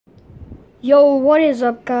Yo, what is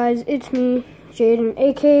up, guys? It's me, Jaden,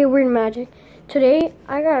 aka Weird Magic. Today,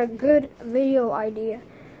 I got a good video idea.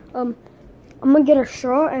 I'm gonna get a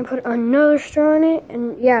straw and put another straw in it,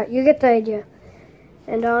 and yeah, you get the idea.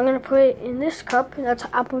 And I'm gonna put it in this cup, and that's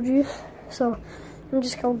apple juice. So, I'm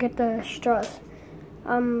just gonna get the straws.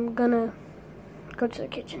 I'm gonna go to the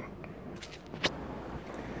kitchen.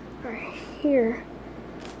 Alright, here,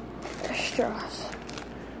 the straws.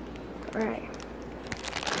 Alright.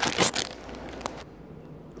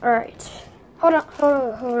 Alright. Hold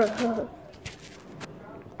on.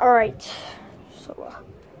 Alright. So,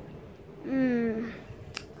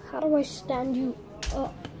 how do I stand you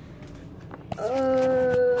up?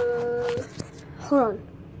 Hold on.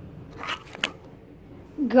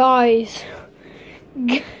 Guys,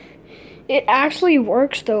 it actually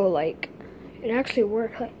works though, like, it actually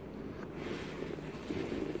works, like.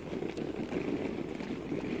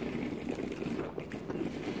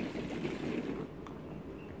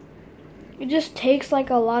 It just takes like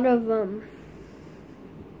a lot of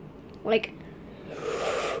like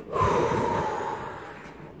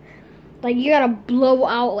you gotta blow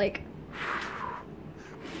out like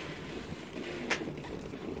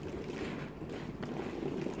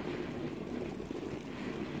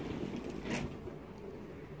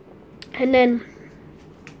and then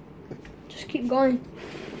just keep going.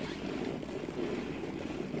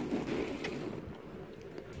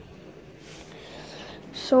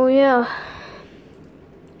 So yeah.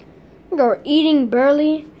 Or eating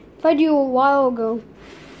barely. Fed you a while ago.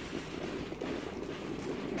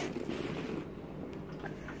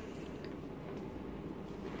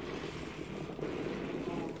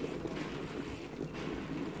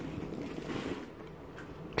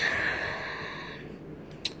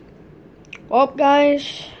 Well,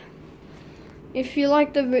 guys, if you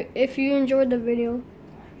enjoyed the video,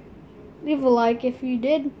 leave a like if you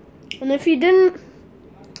did, and if you didn't,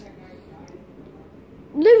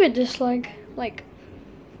 leave a dislike. Like,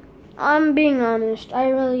 I'm being honest, I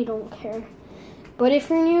really don't care. But if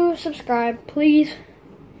you're new, subscribe, please.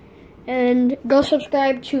 And go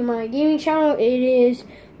subscribe to my gaming channel. It is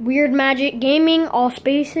Weird Magic Gaming, all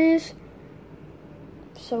spaces.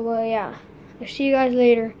 So, yeah. I'll see you guys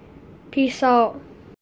later. Peace out.